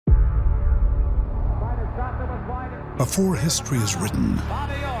Before history is written,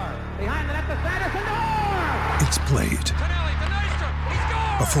 it's played.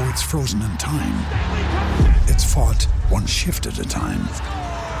 Before it's frozen in time, it's fought one shift at a time.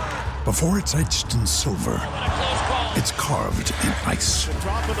 Before it's etched in silver, it's carved in ice.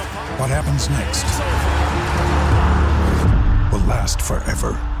 What happens next will last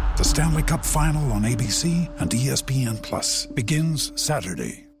forever. The Stanley Cup Final on ABC and ESPN Plus begins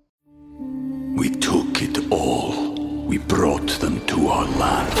Saturday. We took it all. We brought them to our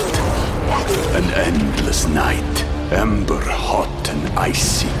land. An endless night, ember hot and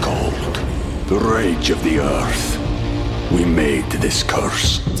icy cold. The rage of the earth. We made this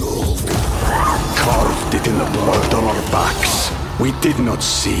curse. Carved it in the blood on our backs. We did not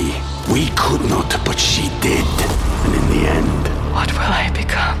see. We could not, but she did. And in the end... What will I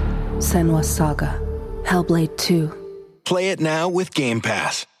become? Senua's Saga. Hellblade 2. Play it now with Game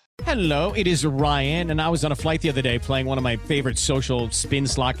Pass. Hello, it is Ryan, and I was on a flight the other day playing one of my favorite social spin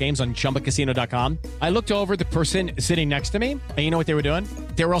slot games on ChumbaCasino.com. I looked over at the person sitting next to me, and you know what they were doing?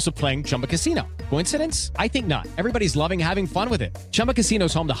 They were also playing Chumba Casino. Coincidence? I think not. Everybody's loving having fun with it. Chumba Casino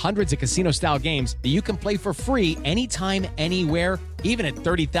is home to hundreds of casino-style games that you can play for free anytime, anywhere, even at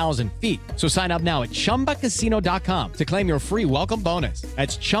 30,000 feet. So sign up now at ChumbaCasino.com to claim your free welcome bonus.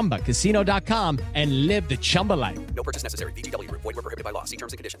 That's ChumbaCasino.com and live the Chumba life. No purchase necessary. VGW. Void where prohibited by law. See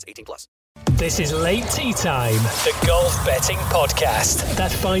terms and conditions. 18+. This is Late Tea Time, the golf betting podcast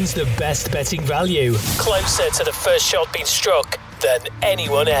that finds the best betting value closer to the first shot being struck than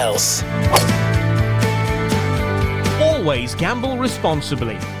anyone else. Always gamble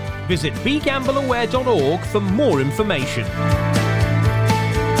responsibly. Visit begambleaware.org for more information.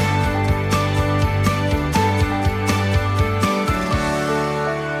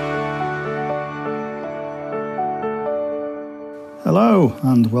 Hello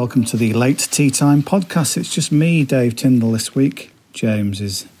and welcome to the Late Tea Time podcast. It's just me, Dave Tyndall, this week. James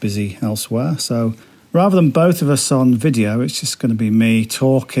is busy elsewhere, so rather than both of us on video, it's just going to be me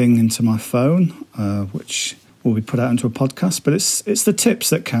talking into my phone, which will be put out into a podcast. But it's the tips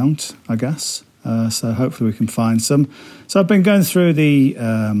that count, I guess. So hopefully we can find some. So I've been going through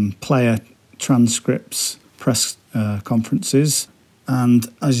the player transcripts, press conferences.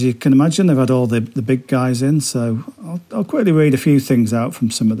 And as you can imagine, they've had all the big guys in. So I'll quickly read a few things out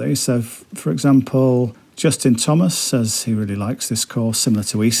from some of these. So, for example, Justin Thomas says he really likes this course, similar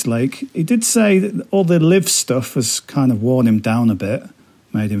to Eastlake. He did say that all the live stuff has kind of worn him down a bit,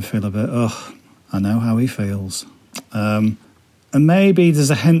 made him feel a bit, I know how he feels. And maybe there's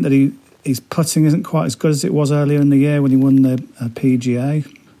a hint that his putting isn't quite as good as it was earlier in the year when he won the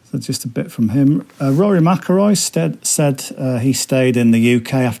PGA. So just a bit from him. Rory McIlroy said he stayed in the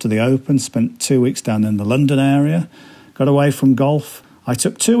UK after the Open, spent 2 weeks down in the London area, got away from golf. I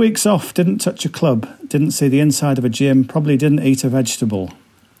took 2 weeks off, didn't touch a club, didn't see the inside of a gym, probably didn't eat a vegetable.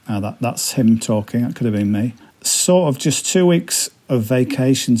 That's him talking, that could have been me. Sort of just 2 weeks of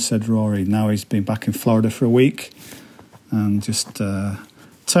vacation, said Rory. Now he's been back in Florida for a week and just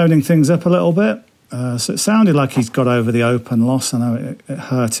toning things up a little bit. So it sounded like he's got over the Open loss. I know it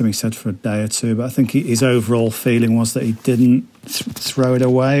hurt him, he said, for a day or two, but I think his overall feeling was that he didn't throw it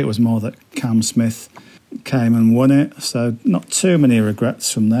away. It was more that Cam Smith came and won it. So not too many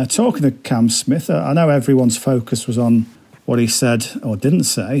regrets from there. Talking to Cam Smith, I know everyone's focus was on what he said or didn't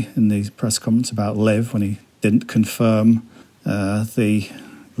say in these press comments about Liv when he didn't confirm the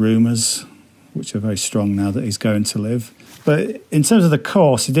rumours, which are very strong now that he's going to Liv. But in terms of the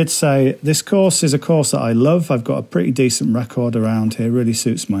course, he did say, this course is a course that I love. I've got a pretty decent record around here. Really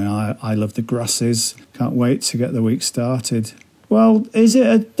suits my eye. I love the grasses. Can't wait to get the week started. Well, is it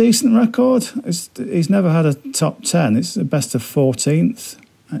a decent record? He's never had a top 10. It's the best of 14th.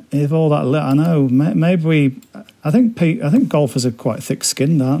 If all that, I know, maybe I think golfers are quite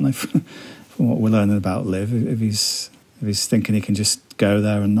thick-skinned, aren't they? From what we're learning about Liv, if he's thinking he can just go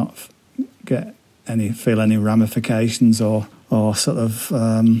there and not feel any ramifications or sort of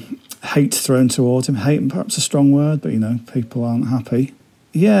hate thrown towards him. Hate, perhaps a strong word, but people aren't happy.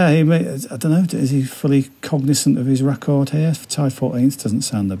 Yeah, I don't know. Is he fully cognizant of his record here? Tied 14th doesn't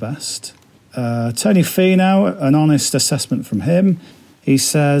sound the best. Tony Finau, an honest assessment from him. He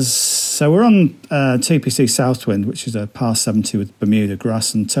says, so we're on TPC Southwind, which is a par 70 with Bermuda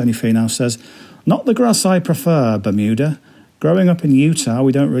grass, and Tony Finau says, not the grass I prefer, Bermuda. Growing up in Utah,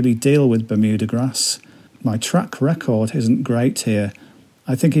 we don't really deal with Bermuda grass. My track record isn't great here.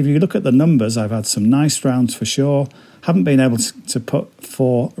 I think if you look at the numbers, I've had some nice rounds for sure. Haven't been able to put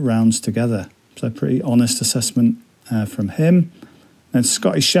 4 rounds together. So pretty honest assessment from him. And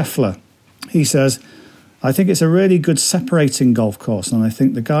Scotty Scheffler, he says, I think it's a really good separating golf course, and I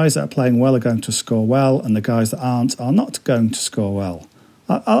think the guys that are playing well are going to score well, and the guys that aren't are not going to score well.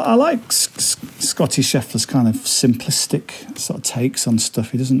 I like Scotty Scheffler's kind of simplistic sort of takes on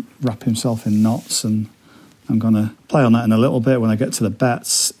stuff. He doesn't wrap himself in knots, and I'm going to play on that in a little bit when I get to the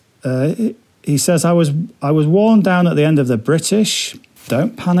bets. He says, I was worn down at the end of the British.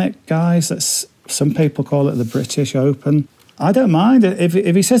 Don't panic, guys. Some people call it the British Open. I don't mind. If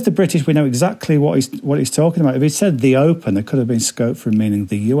he says the British, we know exactly what he's talking about. If he said the Open, there could have been scope for him meaning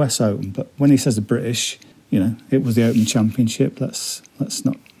the US Open. But when he says the British, it was the Open Championship. Let's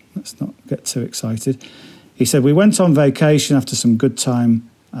not get too excited. He said, we went on vacation after some good times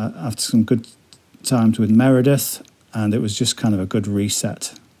with Meredith, and it was just kind of a good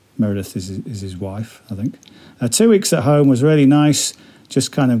reset. Meredith is his wife, I think. 2 weeks at home was really nice,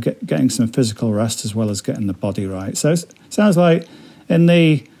 just kind of getting some physical rest as well as getting the body right. So it sounds like in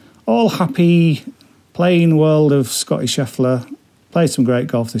the all-happy, playing world of Scotty Scheffler, played some great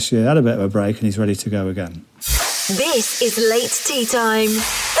golf this year, had a bit of a break, and he's ready to go again. This is Late Tea Time,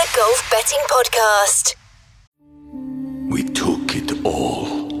 the golf betting podcast. We took it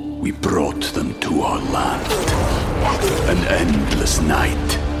all. We brought them to our land. An endless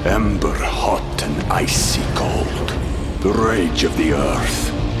night, ember hot and icy cold. The rage of the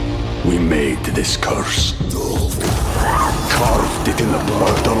earth. We made this curse. Carved it in the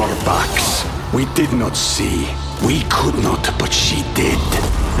blood on our backs. We did not see. We could not, but she did.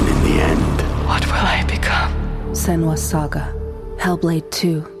 And in the end... What will I become? Senua's Saga. Hellblade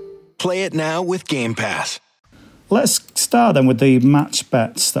 2. Play it now with Game Pass. Let's start then with the match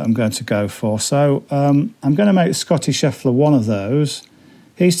bets that I'm going to go for. So I'm going to make Scotty Scheffler one of those.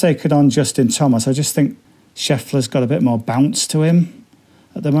 He's taken on Justin Thomas. I just think Scheffler's got a bit more bounce to him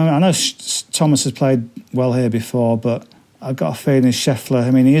at the moment. I know Thomas has played well here before, but I've got a feeling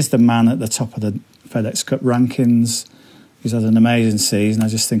Scheffler, he is the man at the top of the FedEx Cup rankings. He's had an amazing season. I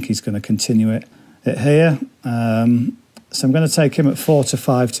just think he's going to continue it here. So I'm going to take him at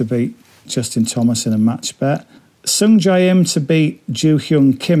 4-5 to beat Justin Thomas in a match bet. Sung Jae-im to beat Joo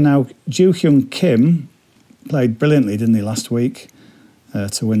Hyung Kim. Now, Joo Hyung Kim played brilliantly, didn't he, last week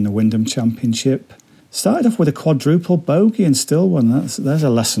to win the Wyndham Championship. Started off with a quadruple bogey and still won. There's a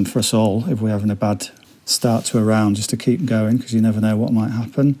lesson for us all if we're having a bad start to a round, just to keep going, because you never know what might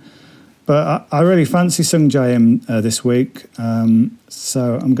happen. But I really fancy Sung Jae-im this week,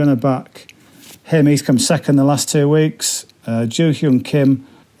 so I'm going to back him. He's come second the last 2 weeks. Joo Hyung Kim,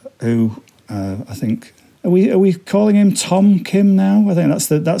 who I think... Are we calling him Tom Kim now? I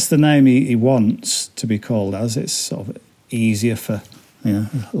think that's the name he wants to be called as. It's sort of easier for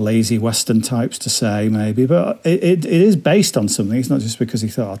lazy Western types to say maybe, but it is based on something. It's not just because he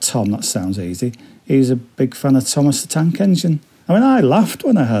thought, Tom, that sounds easy. He's a big fan of Thomas the Tank Engine. I laughed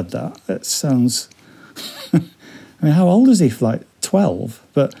when I heard that. It sounds... how old is he? Like 12?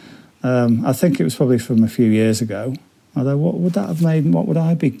 But I think it was probably from a few years ago. Although what would that have made? What would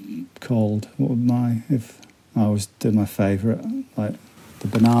I be called? What would if I was doing my favourite, like the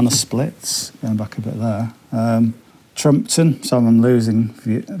Banana Splits, going back a bit there. Trumpton, so I'm losing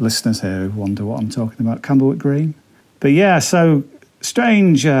listeners here who wonder what I'm talking about. Candlewick Green. But yeah, so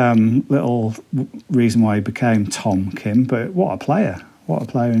strange little reason why he became Tom Kim, but what a player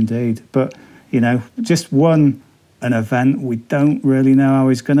indeed. But, just won an event, we don't really know how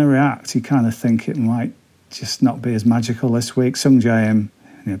he's going to react. You kind of think it might just not be as magical this week. Sung Jae-im,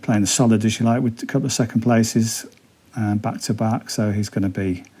 playing as solid as you like with a couple of second places back to back, so he's going to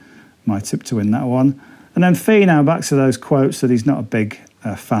be my tip to win that one. And then Finau, back to those quotes that he's not a big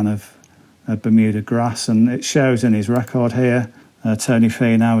fan of Bermuda grass, and it shows in his record here. Tony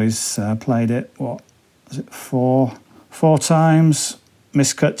Finau has played it, four times,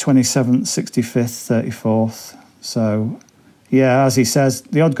 miscut 27th, 65th, 34th. So, yeah, as he says,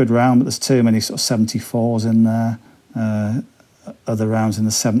 the odd good round, but there's too many sort of 74s in there. Other rounds in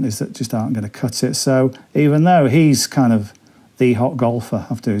the 70s that just aren't going to cut it. So even though he's kind of the hot golfer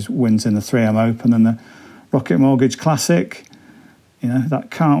after his wins in the 3M Open and the Rocket Mortgage Classic, that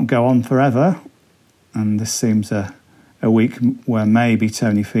can't go on forever. And this seems a week where maybe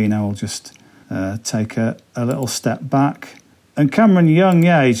Tony Finau will just take a little step back. And Cameron Young,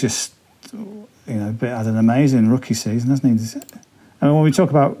 he's just, had an amazing rookie season, hasn't he? And when we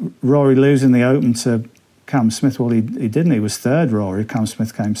talk about Rory losing the Open to Cam Smith, well, he didn't. He was third, Rory. Cam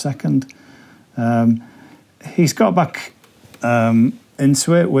Smith came second. He's got back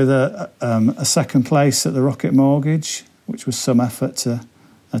into it with a second place at the Rocket Mortgage, which was some effort to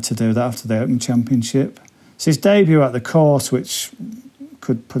do that after the Open Championship. It's his debut at the course, which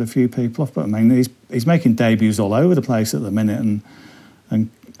could put a few people off, but he's making debuts all over the place at the minute, and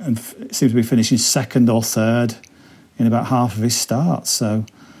and seems to be finishing second or third in about half of his starts. So,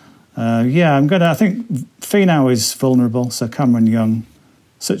 I think Finau is vulnerable. So Cameron Young,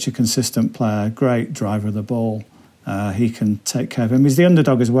 such a consistent player, great driver of the ball. He can take care of him. He's the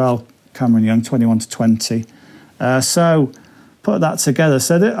underdog as well, Cameron Young, 21-20. So put that together.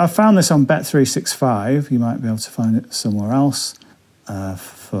 So I found this on Bet365. You might be able to find it somewhere else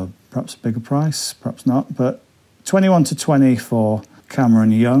for perhaps a bigger price, perhaps not. But 21-20 for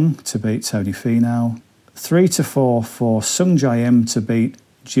Cameron Young to beat Tony Finau. 3-4 for Sung Jae Im to beat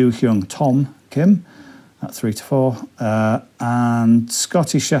Joo Hyung Tom Kim at 3-4. And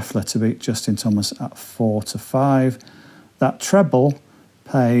Scotty Scheffler to beat Justin Thomas at 4-5. That treble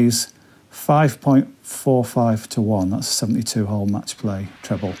pays 5.45 to 1. That's a 72-hole match play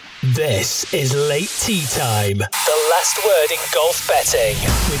treble. This is Late Tea Time, the last word in golf betting,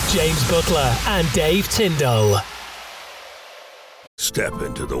 with James Butler and Dave Tyndall. Step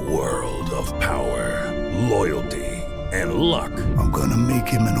into the world of power, loyalty, and luck. I'm gonna make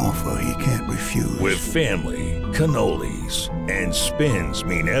him an offer he can't refuse. With family, cannolis, and spins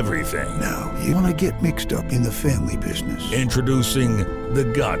mean everything. Now, you wanna get mixed up in the family business. Introducing The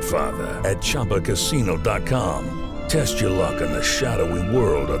Godfather at ChumbaCasino.com. Test your luck in the shadowy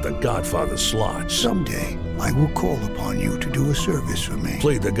world of The Godfather slot. Someday, I will call upon you to do a service for me.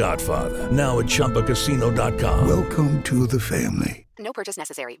 Play The Godfather, now at ChumbaCasino.com. Welcome to the family. No purchase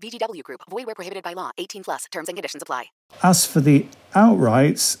necessary. VGW Group. Void where prohibited by law. 18+. Terms and conditions apply. As for the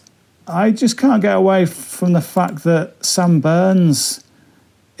outrights, I just can't get away from the fact that Sam Burns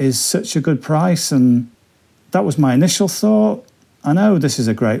is such a good price, and that was my initial thought. I know this is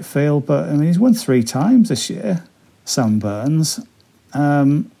a great field, but I mean he's won 3 times this year, Sam Burns.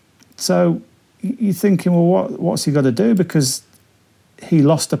 So you're thinking, well, what's he got to do? Because he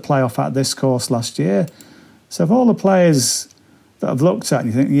lost a playoff at this course last year. So of all the players that I've looked at,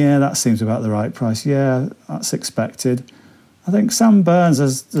 and you think, yeah, that seems about the right price. Yeah, that's expected. I think Sam Burns,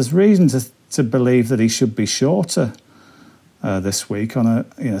 there's reason to believe that he should be shorter this week on a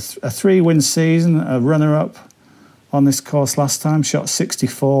 3-win season, a runner-up on this course last time, shot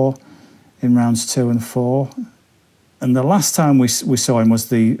 64 in rounds 2 and 4. And the last time we saw him was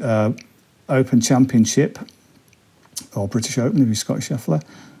the Open Championship, or British Open if you're Scotty Scheffler.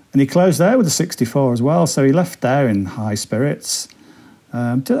 And he closed there with a 64 as well, so he left there in high spirits.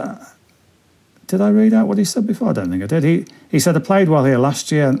 Did I read out what he said before? I don't think I did. He said, I played well here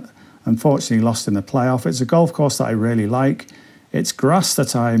last year, and unfortunately lost in the playoff. It's a golf course that I really like. It's grass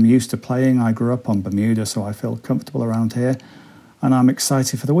that I'm used to playing. I grew up on Bermuda, so I feel comfortable around here, and I'm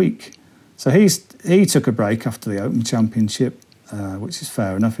excited for the week. So he took a break after the Open Championship, which is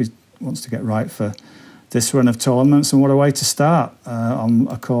fair enough. He wants to get right for this run of tournaments, and what a way to start on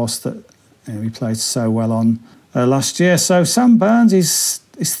a course that he played so well on last year. So Sam Burns is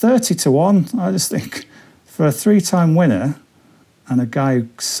 30 to 1. I just think for a 3-time winner and a guy who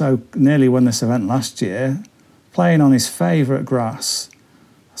so nearly won this event last year, playing on his favourite grass,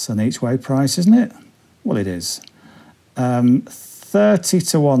 that's an each-way price, isn't it? Well, it is. 30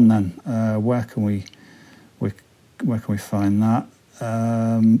 to 1 then. Where can we find that?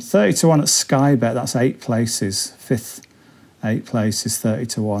 30 to 1 at Sky Bet, that's 8 places. 5th 8 places, 30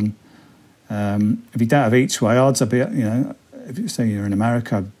 to 1. If you don't have each way odds, I'd be, if you say you're in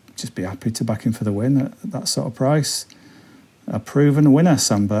America, I'd just be happy to back him for the win at that sort of price. A proven winner,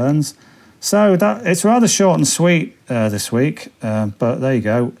 Sam Burns. So it's rather short and sweet this week, but there you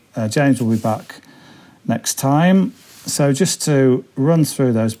go. James will be back next time. So just to run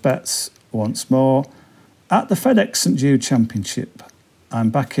through those bets once more. At the FedEx St Jude Championship, I'm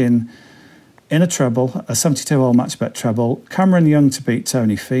back in a treble, a 72-hole match bet treble. Cameron Young to beat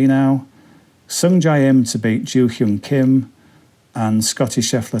Tony Finau, Sung Jae Im to beat Joo Hyung Kim, and Scotty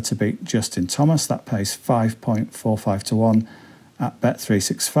Scheffler to beat Justin Thomas. That pays 5.45 to 1 at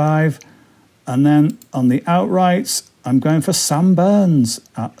Bet365. And then on the outrights, I'm going for Sam Burns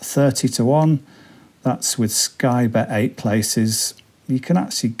at 30 to 1. That's with Sky Bet 8 places. You can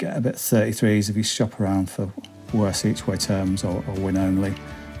actually get a bit 33s if you shop around for worse each way terms or win only.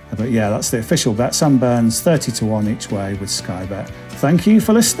 But yeah, that's the official bet. Sam Burns 30 to 1 each way with Sky Bet. Thank you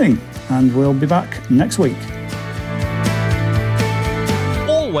for listening, and we'll be back next week.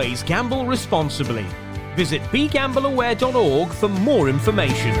 Always gamble responsibly. Visit begambleaware.org for more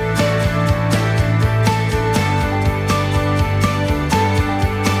information.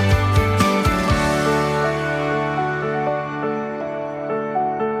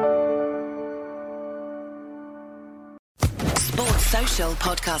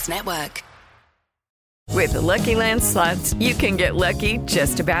 Podcast Network. With the Lucky Land Slots, you can get lucky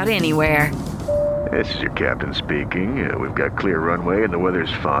just about anywhere. This is your captain speaking. We've got clear runway and the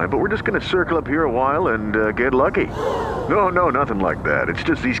weather's fine, but we're just going to circle up here a while and get lucky. No, nothing like that. It's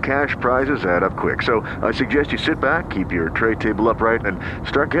just these cash prizes add up quick. So I suggest you sit back, keep your tray table upright, and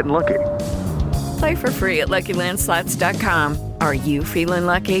start getting lucky. Play for free at LuckyLandSlots.com. Are you feeling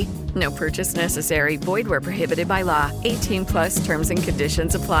lucky? No purchase necessary. Void where prohibited by law. 18+ terms and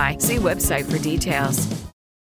conditions apply. See website for details.